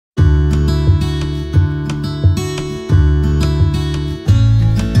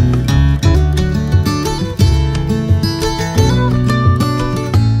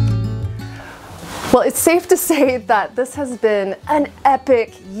Well, it's safe to say that this has been an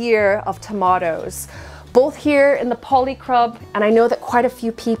epic year of tomatoes, both here in the Polycrub, and I know that quite a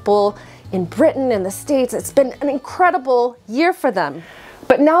few people in Britain and the States, it's been an incredible year for them.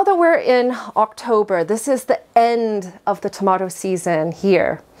 But now that we're in October, this is the end of the tomato season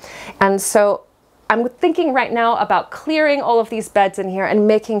here. And so I'm thinking right now about clearing all of these beds in here and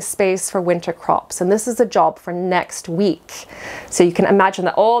making space for winter crops. And this is a job for next week. So you can imagine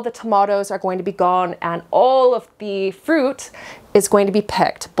that all the tomatoes are going to be gone and all of the fruit is going to be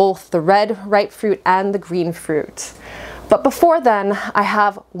picked, both the red ripe fruit and the green fruit. But before then, I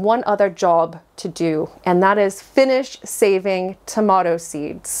have one other job to do, and that is finish saving tomato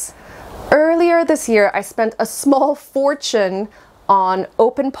seeds. Earlier this year, I spent a small fortune on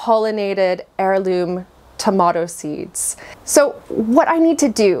open pollinated heirloom tomato seeds. So what I need to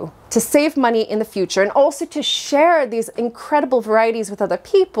do to save money in the future and also to share these incredible varieties with other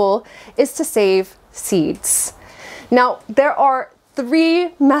people is to save seeds. Now, there are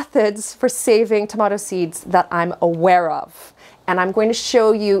 3 methods for saving tomato seeds that I'm aware of, and I'm going to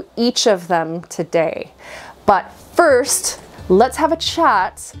show you each of them today. But first, let's have a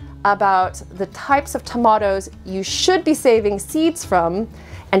chat about the types of tomatoes you should be saving seeds from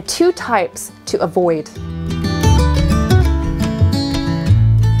and 2 types to avoid.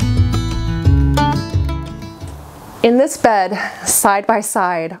 In this bed, side by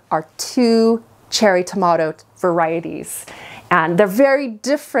side, are 2 cherry tomato varieties. And they're very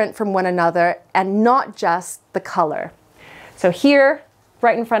different from one another, and not just the color. So here,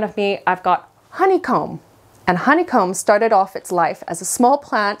 right in front of me, I've got honeycomb. And honeycomb started off its life as a small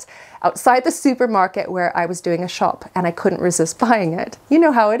plant outside the supermarket where I was doing a shop, and I couldn't resist buying it. You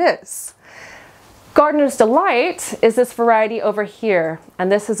know how it is. Gardener's Delight is this variety over here. And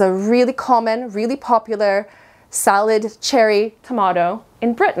this is a really common, really popular salad cherry tomato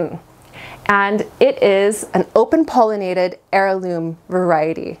in Britain. And it is an open pollinated heirloom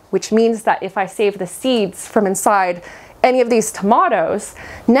variety, which means that if I save the seeds from inside any of these tomatoes,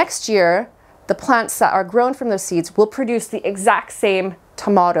 next year the plants that are grown from those seeds will produce the exact same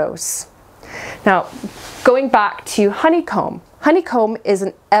tomatoes. Now, going back to honeycomb. Honeycomb is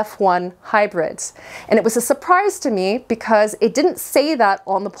an F1 hybrid, and it was a surprise to me because it didn't say that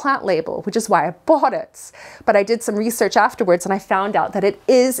on the plant label, which is why I bought it. But I did some research afterwards and I found out that it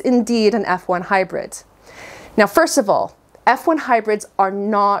is indeed an F1 hybrid. Now, first of all, F1 hybrids are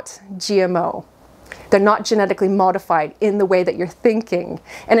not GMO. They're not genetically modified in the way that you're thinking.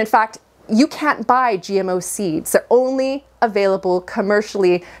 And in fact, you can't buy GMO seeds. They're only available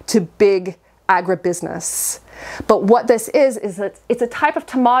commercially to big agribusiness. But what this is that it's a type of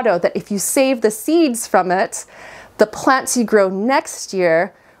tomato that if you save the seeds from it, the plants you grow next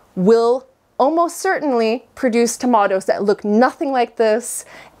year will almost certainly produce tomatoes that look nothing like this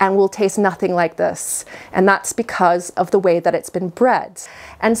and will taste nothing like this. And that's because of the way that it's been bred.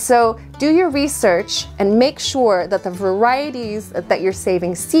 And so do your research and make sure that the varieties that you're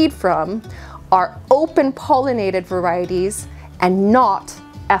saving seed from are open pollinated varieties and not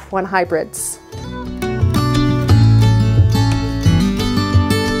F1 hybrids.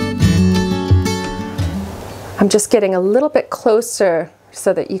 I'm just getting a little bit closer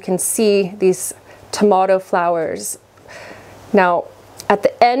so that you can see these tomato flowers. Now, at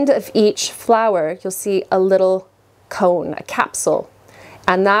the end of each flower, you'll see a little cone, a capsule,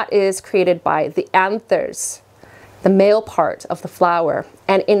 and that is created by the anthers, the male part of the flower.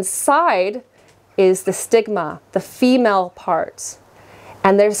 And inside is the stigma, the female part.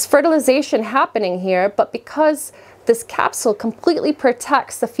 And there's fertilization happening here, but because this capsule completely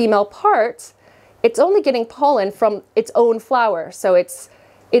protects the female part, it's only getting pollen from its own flower. So it's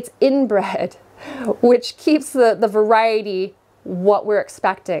inbred, which keeps the variety what we're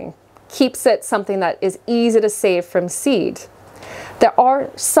expecting, keeps it something that is easy to save from seed. There are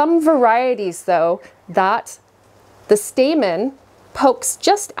some varieties though that the stamen pokes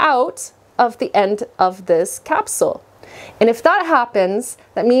just out of the end of this capsule. And if that happens,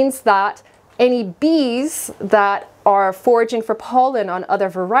 that means that any bees that are foraging for pollen on other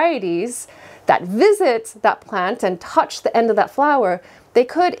varieties that visit that plant and touch the end of that flower, they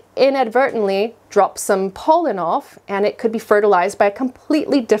could inadvertently drop some pollen off and it could be fertilized by a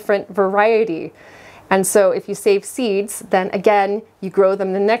completely different variety. And so if you save seeds, then again, you grow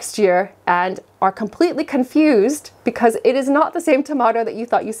them the next year and are completely confused because it is not the same tomato that you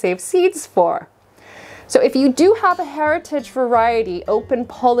thought you saved seeds for. So if you do have a heritage variety, open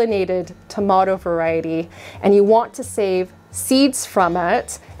pollinated tomato variety, and you want to save seeds from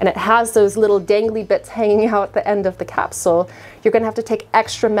it and it has those little dangly bits hanging out at the end of the capsule, you're going to have to take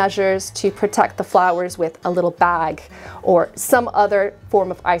extra measures to protect the flowers with a little bag or some other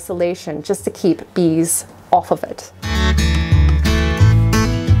form of isolation just to keep bees off of it.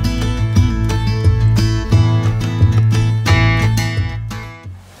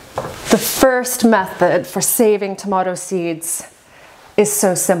 The first method for saving tomato seeds is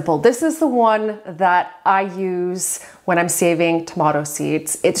so simple. This is the one that I use when I'm saving tomato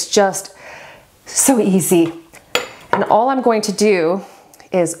seeds. It's just so easy. And all I'm going to do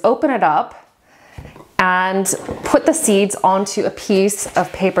is open it up and put the seeds onto a piece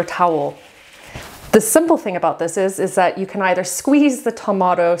of paper towel. The simple thing about this is that you can either squeeze the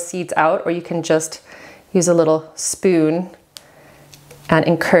tomato seeds out or you can just use a little spoon and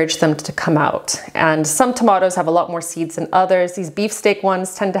encourage them to come out. And some tomatoes have a lot more seeds than others. These beefsteak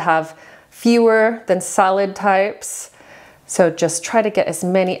ones tend to have fewer than salad types. So just try to get as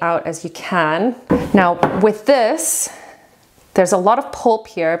many out as you can. Now with this, there's a lot of pulp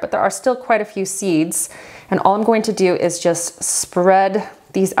here, but there are still quite a few seeds. And all I'm going to do is just spread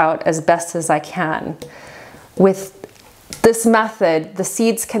these out as best as I can. With this method, the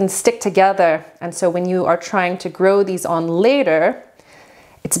seeds can stick together. And so when you are trying to grow these on later,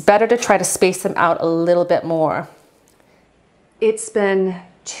 it's better to try to space them out a little bit more. It's been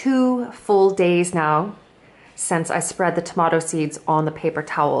 2 full days now since I spread the tomato seeds on the paper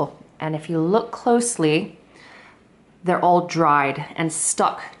towel. And if you look closely, they're all dried and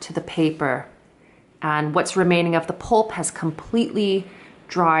stuck to the paper. And what's remaining of the pulp has completely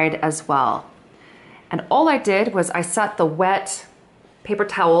dried as well. And all I did was I set the wet paper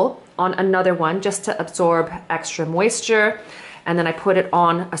towel on another one just to absorb extra moisture. And then I put it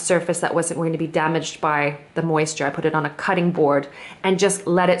on a surface that wasn't going to be damaged by the moisture. I put it on a cutting board and just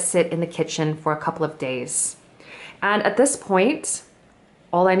let it sit in the kitchen for a couple of days. And at this point,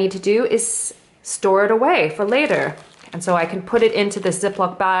 all I need to do is store it away for later. And so I can put it into this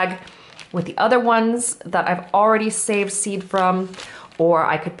Ziploc bag with the other ones that I've already saved seed from, or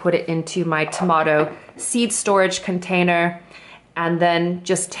I could put it into my tomato seed storage container and then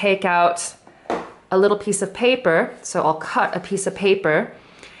just take out a little piece of paper. So I'll cut a piece of paper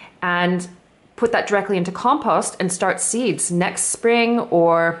and put that directly into compost and start seeds next spring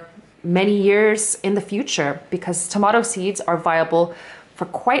or many years in the future, because tomato seeds are viable for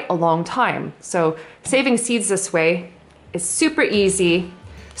quite a long time. So saving seeds this way is super easy,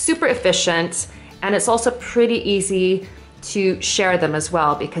 super efficient, and it's also pretty easy to share them as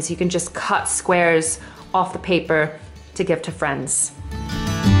well, because you can just cut squares off the paper to give to friends.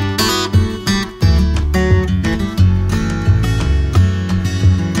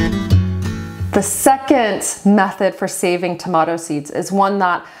 The second method for saving tomato seeds is one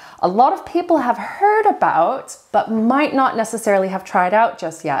that a lot of people have heard about, but might not necessarily have tried out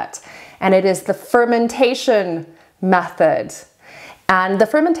just yet. And it is the fermentation method. And the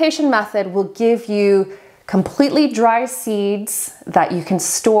fermentation method will give you completely dry seeds that you can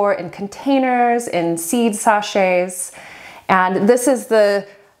store in containers, in seed sachets. And this is the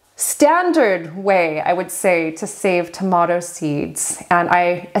standard way, I would say, to save tomato seeds. And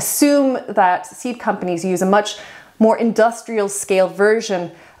I assume that seed companies use a much more industrial scale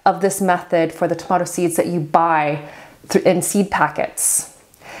version of this method for the tomato seeds that you buy in seed packets.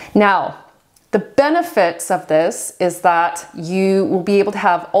 Now, the benefits of this is that you will be able to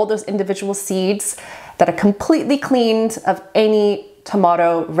have all those individual seeds that are completely cleaned of any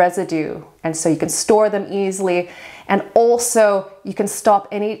tomato residue. And so you can store them easily. And also you can stop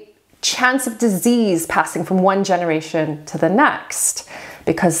any chance of disease passing from one generation to the next,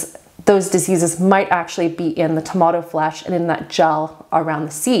 because those diseases might actually be in the tomato flesh and in that gel around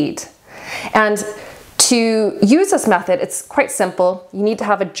the seed. And to use this method, it's quite simple. You need to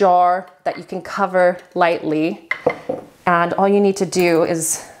have a jar that you can cover lightly. And all you need to do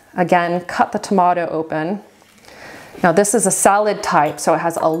is, again, cut the tomato open. Now this is a salad type, so it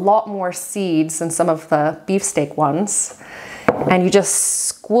has a lot more seeds than some of the beefsteak ones. And you just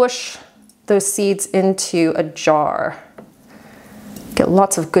squish those seeds into a jar. Get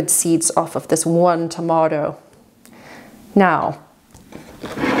lots of good seeds off of this one tomato. Now,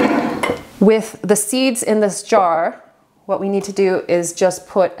 with the seeds in this jar, what we need to do is just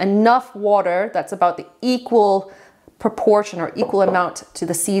put enough water that's about the equal proportion or equal amount to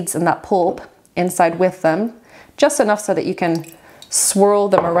the seeds and that pulp inside with them, just enough so that you can swirl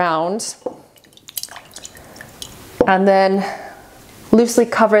them around, and then loosely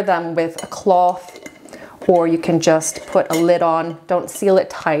cover them with a cloth, or you can just put a lid on. Don't seal it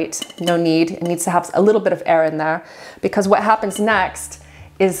tight, no need. It needs to have a little bit of air in there, because what happens next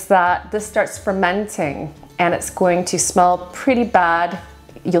is that this starts fermenting, and it's going to smell pretty bad.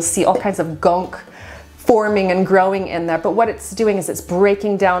 You'll see all kinds of gunk forming and growing in there, but what it's doing is it's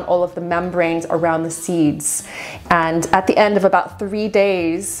breaking down all of the membranes around the seeds. And at the end of about 3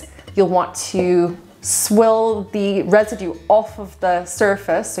 days, you'll want to swill the residue off of the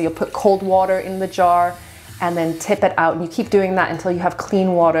surface. So you'll put cold water in the jar and then tip it out, and you keep doing that until you have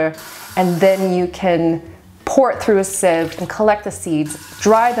clean water, and then you can pour it through a sieve and collect the seeds,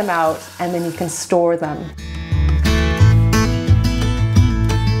 dry them out, and then you can store them.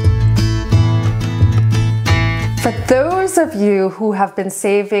 For those of you who have been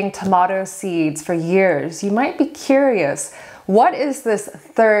saving tomato seeds for years, you might be curious, what is this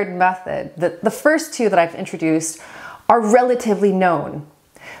third method? The first two that I've introduced are relatively known,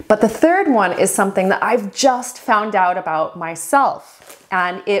 but the third one is something that I've just found out about myself,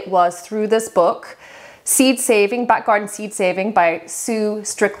 and it was through this book, Seed Saving, Back Garden Seed Saving by Sue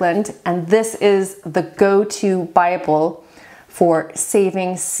Strickland, and this is the go-to Bible for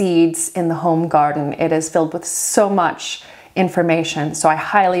saving seeds in the home garden. It is filled with so much information, so I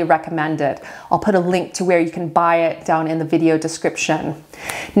highly recommend it. I'll put a link to where you can buy it down in the video description.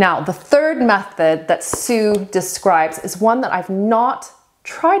 Now, the third method that Sue describes is one that I've not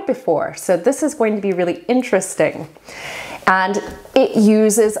tried before, so this is going to be really interesting. And it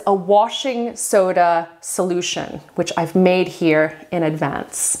uses a washing soda solution, which I've made here in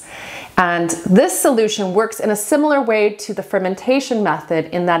advance. And this solution works in a similar way to the fermentation method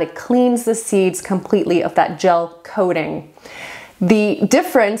in that it cleans the seeds completely of that gel coating. The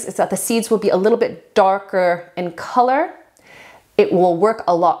difference is that the seeds will be a little bit darker in color. It will work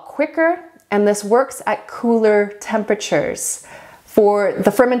a lot quicker, and this works at cooler temperatures. For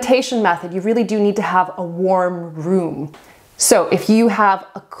the fermentation method, you really do need to have a warm room. So if you have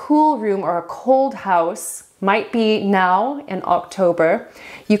a cool room or a cold house, might be now in October,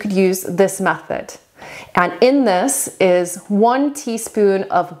 you could use this method. And in this is 1 teaspoon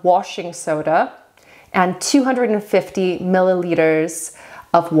of washing soda and 250 milliliters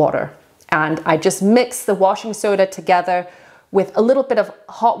of water. And I just mix the washing soda together with a little bit of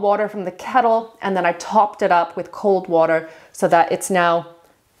hot water from the kettle, and then I topped it up with cold water so that it's now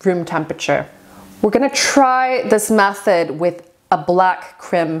room temperature. We're gonna try this method with a black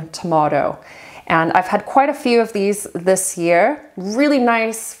Krim tomato. And I've had quite a few of these this year. Really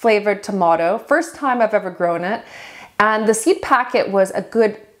nice flavored tomato. First time I've ever grown it. And the seed packet was a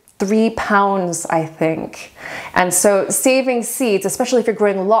good 3 pounds, I think. And so saving seeds, especially if you're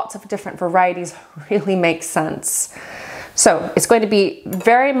growing lots of different varieties, really makes sense. So it's going to be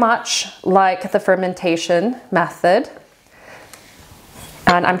very much like the fermentation method.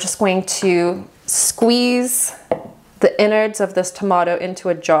 And I'm just going to squeeze the innards of this tomato into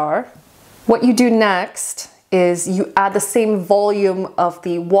a jar. What you do next is you add the same volume of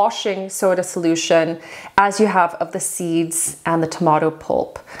the washing soda solution as you have of the seeds and the tomato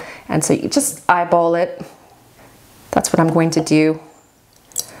pulp. And so you just eyeball it. That's what I'm going to do.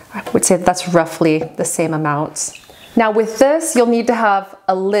 I would say that's roughly the same amount. Now with this, you'll need to have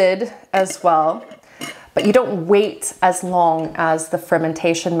a lid as well, but you don't wait as long as the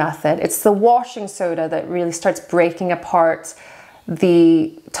fermentation method. It's the washing soda that really starts breaking apart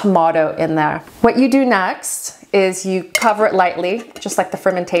the tomato in there. What you do next is you cover it lightly, just like the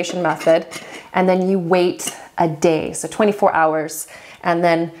fermentation method, and then you wait a day, so 24 hours. And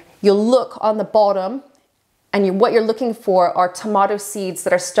then you'll look on the bottom, and what you're looking for are tomato seeds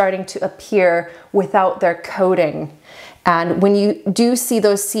that are starting to appear without their coating. And when you do see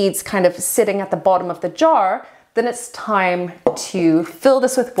those seeds kind of sitting at the bottom of the jar, then it's time to fill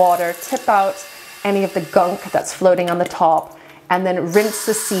this with water, tip out any of the gunk that's floating on the top, and then rinse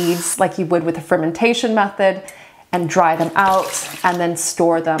the seeds like you would with the fermentation method and dry them out and then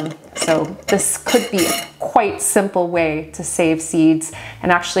store them. So this could be a quite simple way to save seeds,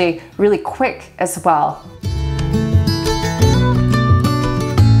 and actually really quick as well.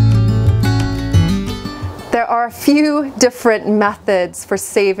 There are a few different methods for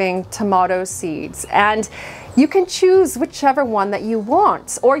saving tomato seeds, and you can choose whichever one that you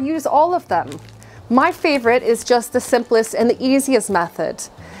want or use all of them. My favorite is just the simplest and the easiest method,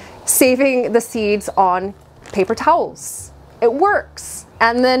 saving the seeds on paper towels. It works.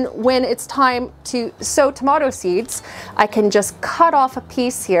 And then when it's time to sow tomato seeds, I can just cut off a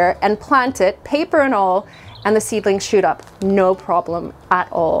piece here and plant it, paper and all, and the seedlings shoot up. No problem at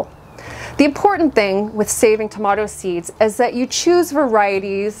all. The important thing with saving tomato seeds is that you choose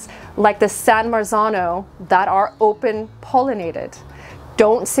varieties like the San Marzano that are open pollinated.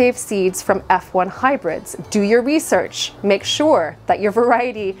 Don't save seeds from F1 hybrids. Do your research. Make sure that your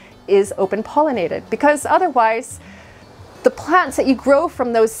variety is open pollinated, because otherwise the plants that you grow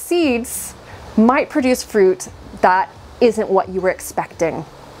from those seeds might produce fruit that isn't what you were expecting.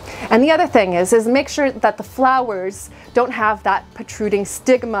 And the other thing is make sure that the flowers don't have that protruding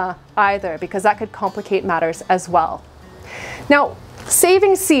stigma either, because that could complicate matters as well. Now,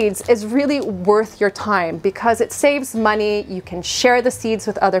 saving seeds is really worth your time because it saves money. You can share the seeds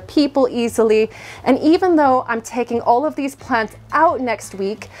with other people easily. And even though I'm taking all of these plants out next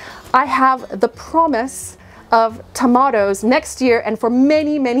week, I have the promise of tomatoes next year and for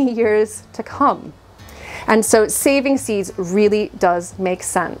many, many years to come. And so saving seeds really does make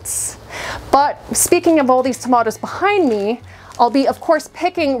sense. But speaking of all these tomatoes behind me, I'll be, of course,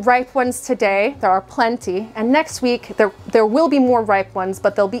 picking ripe ones today. There are plenty. And next week, there will be more ripe ones,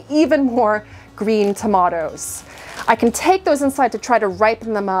 but there'll be even more green tomatoes. I can take those inside to try to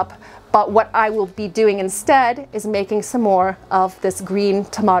ripen them up, but what I will be doing instead is making some more of this green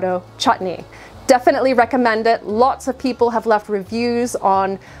tomato chutney. Definitely recommend it. Lots of people have left reviews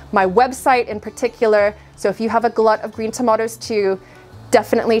on my website in particular. So if you have a glut of green tomatoes too,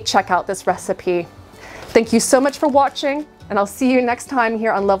 definitely check out this recipe. Thank you so much for watching, and I'll see you next time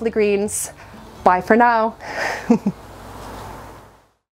here on Lovely Greens. Bye for now.